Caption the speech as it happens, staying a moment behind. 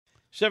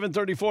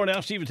7:34 now,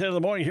 Steve at 10 in the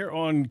morning here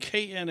on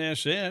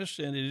KNSS,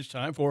 and it is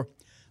time for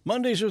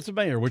Mondays with the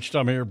Mayor.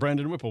 Wichita Mayor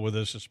Brandon Whipple with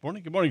us this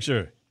morning. Good morning,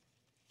 sir.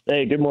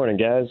 Hey, good morning,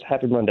 guys.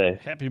 Happy Monday.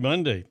 Happy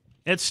Monday.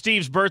 It's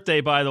Steve's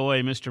birthday, by the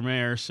way, Mr.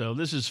 Mayor, so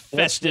this is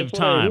festive That's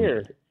time. what I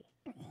hear.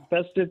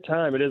 Festive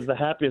time. It is the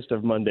happiest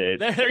of Mondays.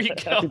 There you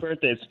go. Happy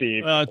birthday,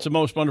 Steve. It's the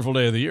most wonderful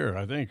day of the year,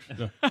 I think.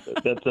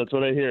 That's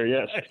what I hear,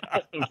 yes.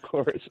 Of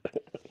course.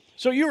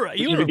 So you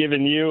Should be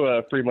giving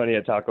you free money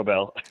at Taco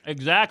Bell.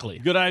 Exactly.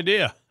 good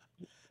idea.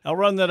 I'll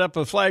run that up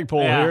a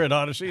flagpole Yeah. here at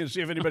Odyssey and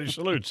see if anybody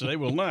salutes. They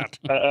will not.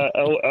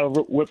 I'll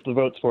whip the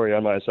votes for you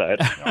on my side.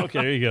 Okay,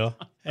 there you go.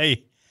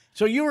 Hey,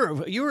 so you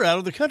were out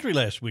of the country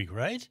last week,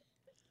 right?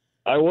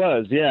 I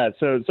was, yeah.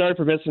 So sorry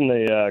for missing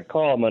the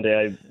call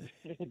Monday. I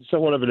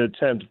somewhat of an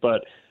attempt,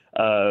 but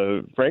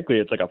frankly,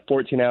 it's like a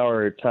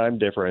 14-hour time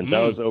difference. I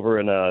was over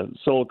in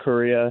Seoul,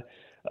 Korea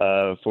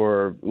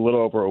for a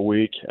little over a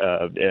week,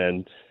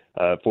 and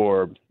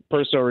for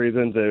personal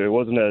reasons, it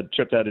wasn't a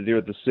trip that had to do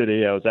with the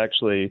city. I was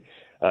actually,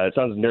 it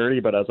sounds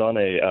nerdy, but I was on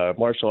a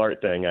martial art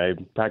thing. I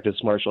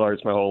practiced martial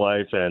arts my whole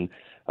life and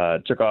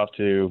took off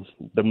to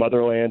the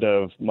motherland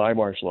of my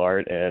martial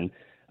art and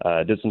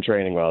did some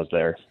training while I was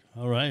there.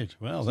 All right.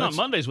 Well, It's that's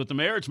not Mondays with the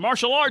Mayor. It's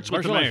martial arts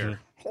with the martial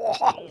arts.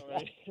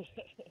 Mayor.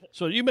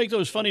 So you make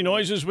those funny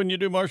noises when you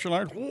do martial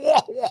arts?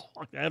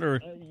 Like that, or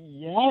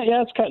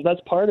Yeah,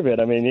 that's part of it.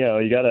 I mean,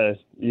 you gotta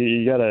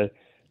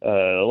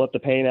let the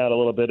pain out a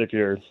little bit if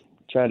you're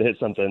trying to hit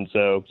something.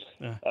 So,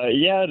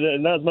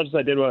 not as much as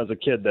I did when I was a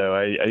kid, though.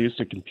 I used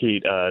to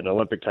compete in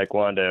Olympic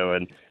Taekwondo,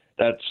 and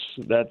that's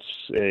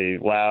a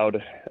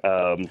loud,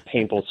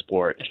 painful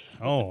sport.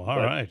 Oh, all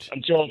right.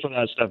 I'm too old for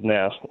that stuff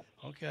now.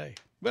 Okay.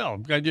 Well,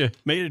 I'm glad you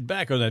made it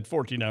back on that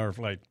 14-hour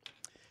flight.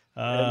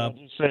 I'll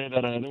just say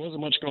that there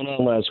wasn't much going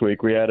on last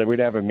week. We'd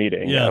have a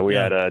meeting. We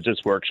had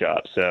just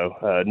workshops.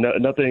 So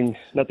nothing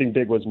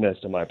big was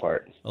missed on my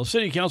part. Well,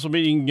 City Council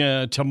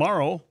meeting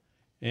tomorrow,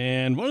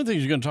 and one of the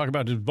things you're going to talk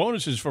about is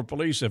bonuses for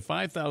police, a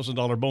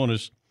 $5,000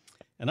 bonus.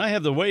 And I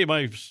have the way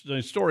my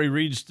story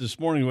reads this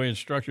morning, the way it's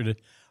structured.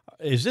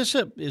 Is this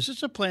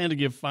a plan to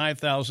give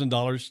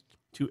 $5,000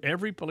 to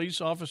every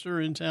police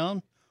officer in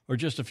town, or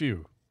just a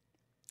few?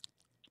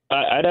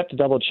 I'd have to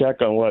double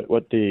check on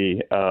what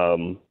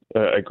the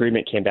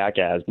agreement came back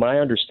as. My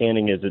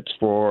understanding is it's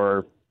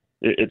for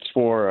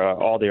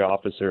all the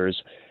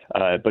officers,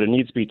 but it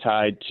needs to be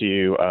tied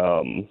to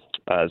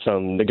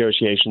some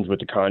negotiations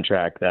with the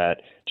contract that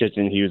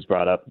Jensen Hughes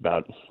brought up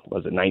about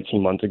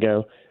 19 months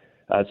ago.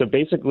 So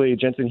basically,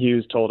 Jensen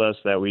Hughes told us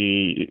that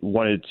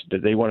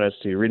they wanted us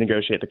to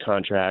renegotiate the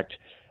contract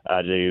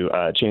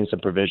to change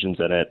some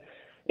provisions in it,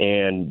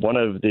 and one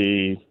of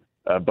the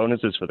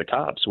bonuses for the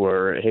cops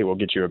were, hey, we'll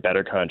get you a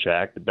better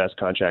contract, the best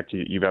contract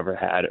you've ever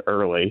had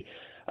early.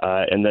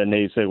 And then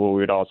they said, well,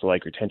 we would also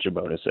like retention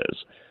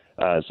bonuses.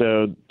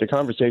 So the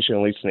conversation,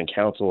 at least in the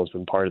council, has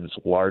been part of this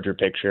larger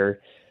picture.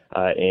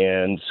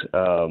 And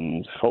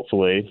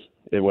hopefully,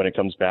 when it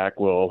comes back,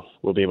 we'll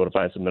be able to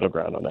find some middle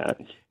ground on that.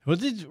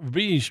 Would there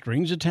be any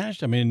strings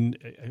attached? I mean,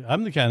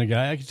 I'm the kind of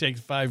guy I could take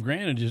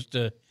 $5,000 and just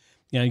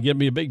get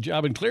me a big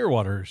job in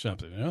Clearwater or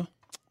something, you know?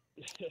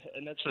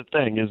 And that's the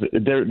thing is,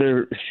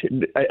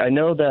 I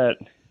know that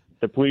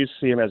the police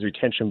see them as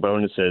retention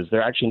bonuses.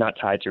 They're actually not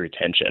tied to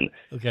retention.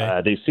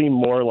 Okay. They seem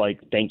more like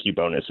thank you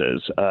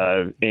bonuses,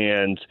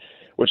 and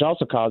which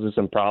also causes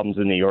some problems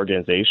in the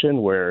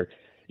organization where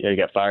you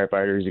got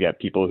firefighters, you got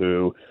people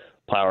who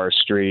plow our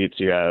streets,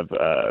 you have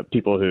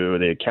people who,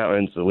 the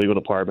accountants, the legal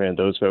department,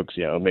 those folks,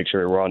 make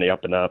sure we're on the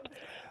up and up.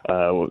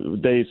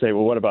 They say,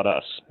 well, what about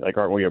us? Like,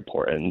 aren't we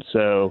important?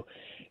 So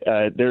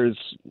there'll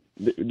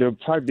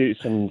probably be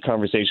some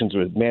conversations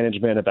with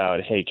management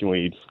about, hey, can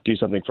we do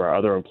something for our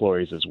other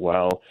employees as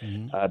well?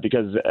 Mm-hmm.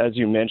 Because as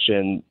you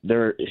mentioned,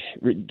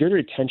 good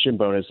retention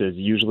bonuses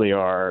usually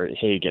are,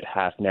 hey, you get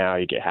half now,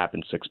 you get half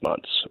in 6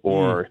 months,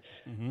 or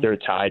they're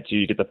tied to,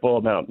 you get the full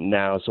amount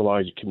now so long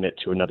as you commit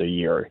to another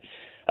year.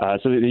 So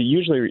they're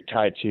usually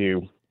tied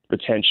to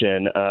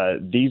retention.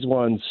 These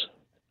ones,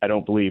 I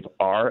don't believe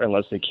are,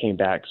 unless they came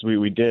back. So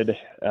we did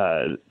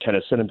kind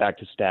of send them back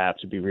to staff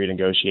to be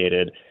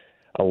renegotiated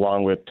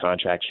along with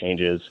contract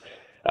changes.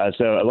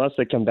 So unless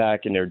they come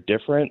back and they're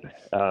different,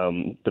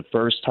 the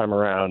first time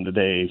around,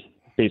 they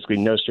basically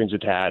no strings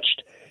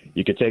attached.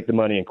 You could take the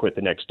money and quit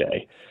the next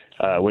day,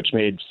 which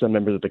made some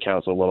members of the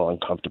council a little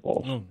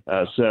uncomfortable.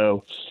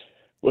 So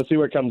we'll see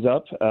what comes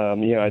up.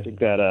 I think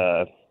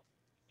that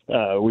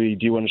we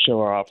do want to show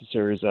our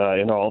officers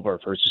and all of our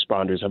first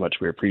responders how much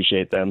we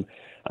appreciate them.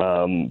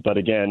 But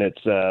again,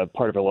 it's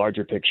part of a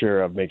larger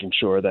picture of making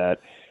sure that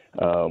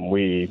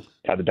we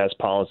have the best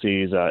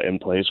policies in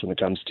place when it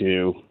comes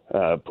to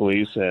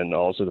police and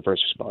also the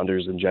first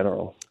responders in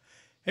general.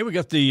 Hey, we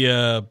got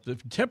the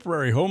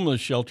temporary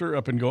homeless shelter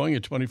up and going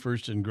at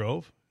 21st and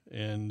Grove.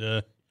 And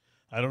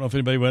I don't know if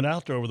anybody went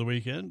out there over the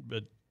weekend,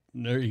 but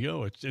there you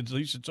go. At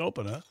least it's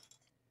open, huh?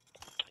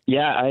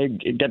 Yeah, I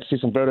got to see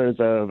some photos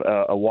of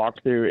a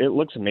walkthrough. It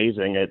looks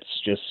amazing. It's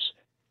just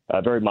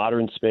a very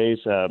modern space.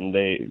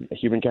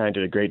 Humankind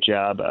did a great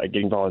job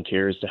getting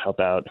volunteers to help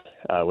out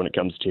when it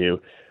comes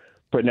to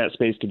putting that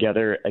space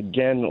together.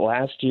 Again,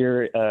 last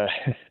year,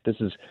 this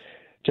is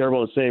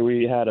terrible to say,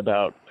 we had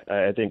about,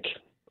 I think,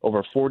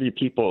 over 40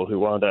 people who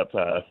wound up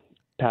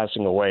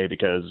passing away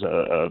because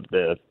of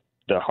the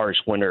harsh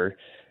winter.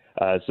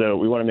 So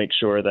we want to make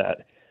sure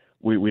that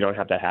we don't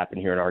have that happen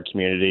here in our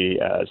community.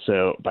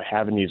 So by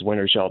having these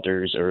winter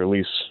shelters, or at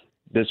least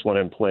this one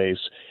in place,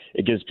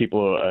 it gives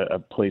people a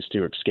place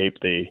to escape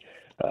the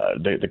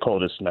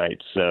coldest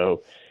nights.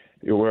 So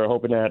we're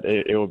hoping that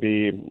it will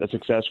be a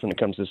success when it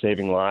comes to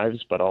saving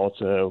lives, but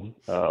also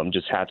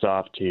just hats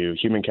off to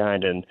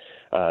humankind and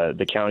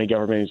the county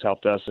government who's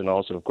helped us, and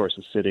also, of course,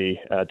 the city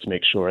to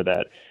make sure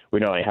that we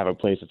not only have a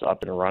place that's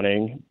up and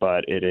running,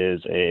 but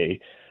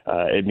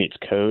it meets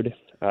code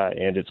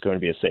and it's going to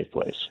be a safe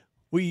place.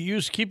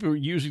 We keep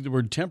using the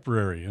word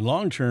temporary. And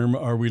long term,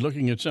 are we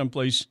looking at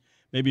someplace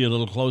maybe a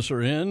little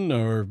closer in,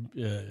 or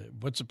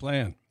what's the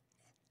plan?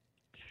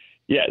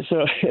 Yeah,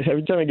 so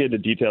every time I get into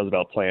details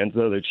about plans,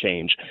 though, they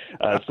change.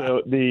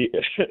 So there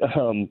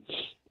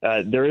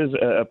is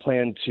a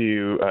plan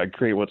to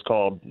create what's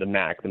called the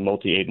MAC, the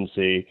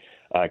multi-agency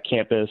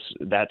campus.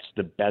 That's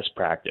the best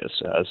practice.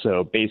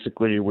 So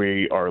basically,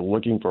 we are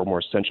looking for a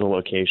more central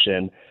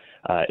location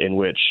in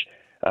which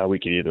we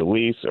could either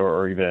lease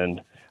or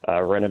even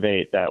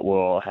renovate, that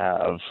will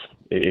have,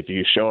 if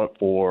you show up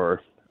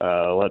for,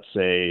 let's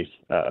say,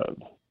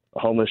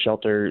 homeless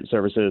shelter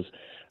services,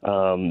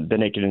 then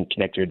they can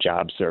connect to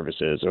job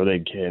services, or they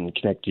can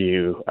connect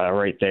you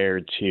right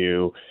there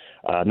to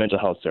mental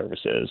health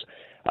services.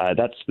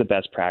 That's the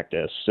best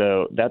practice.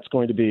 So that's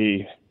going to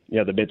be,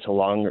 the mid to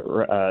long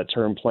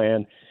term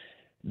plan.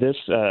 This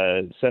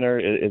center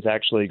is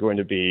actually going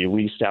to be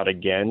leased out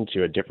again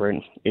to a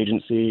different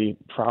agency,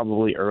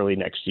 probably early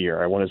next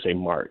year. I want to say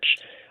March.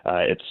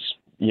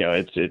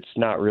 It's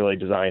not really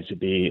designed to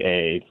be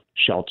a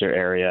shelter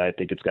area. I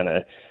think it's going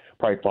to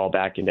probably fall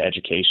back into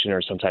education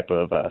or some type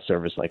of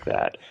service like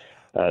that.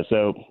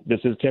 So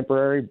this is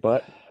temporary,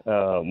 but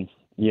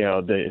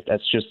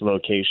that's just the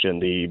location.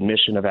 The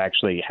mission of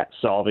actually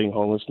solving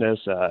homelessness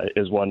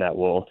is one that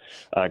will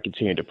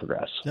continue to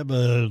progress. I have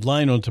a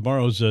line on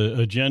tomorrow's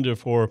agenda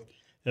for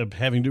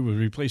having to do with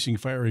replacing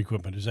fire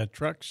equipment. Is that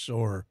trucks,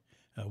 or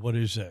what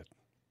is that?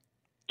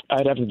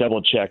 I'd have to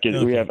double check.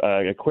 Okay. We have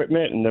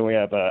equipment, and then we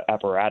have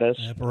apparatus.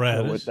 It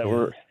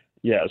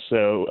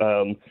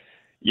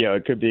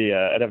could be.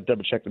 I'd have to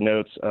double check the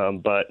notes,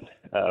 but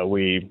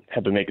we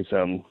have been making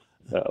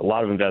a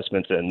lot of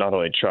investments in not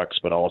only trucks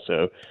but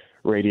also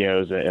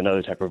radios and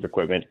other type of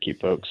equipment to keep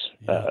folks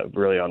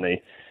really on the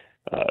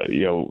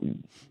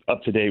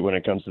up to date when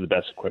it comes to the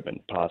best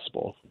equipment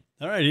possible.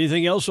 All right.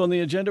 Anything else on the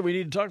agenda we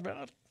need to talk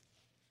about?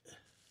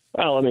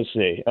 Well, let me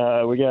see.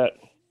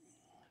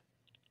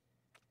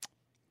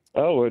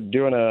 We're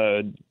doing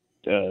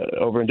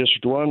over in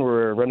District 1,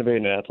 we're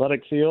renovating an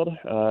athletic field,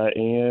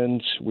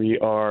 and we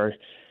are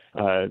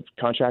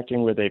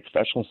contracting with a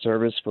professional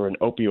service for an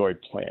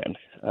opioid plan.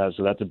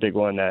 So that's a big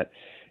one that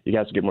you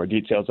guys will get more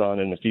details on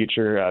in the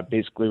future.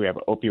 Basically, we have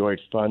opioid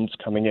funds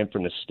coming in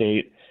from the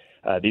state.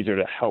 These are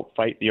to help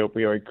fight the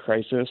opioid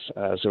crisis.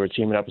 So we're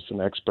teaming up with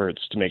some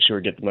experts to make sure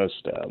we get the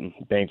most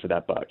bang for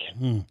that buck.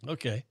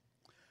 Okay.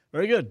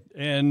 Very good.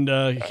 And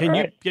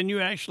can you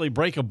actually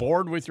break a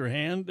board with your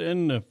hand?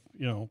 And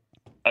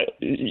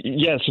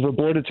yes, if a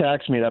board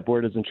attacks me, that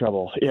board is in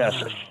trouble.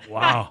 Yes.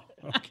 Wow.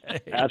 Okay.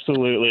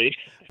 Absolutely.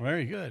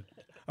 Very good.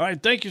 All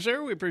right. Thank you,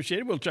 sir. We appreciate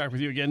it. We'll talk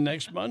with you again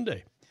next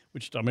Monday.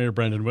 Wichita Mayor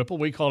Brandon Whipple.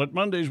 We call it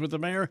Mondays with the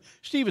Mayor.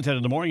 Steve at 10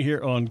 in the morning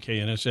here on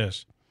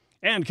KNSS.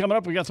 And coming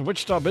up, we got the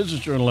Wichita Business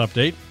Journal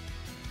update.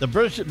 The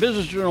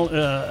Business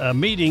Journal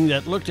meeting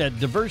that looked at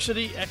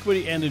diversity,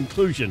 equity, and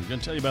inclusion. Going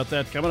to tell you about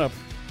that coming up.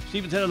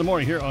 Steve at 10 in the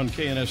morning here on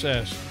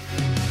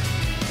KNSS.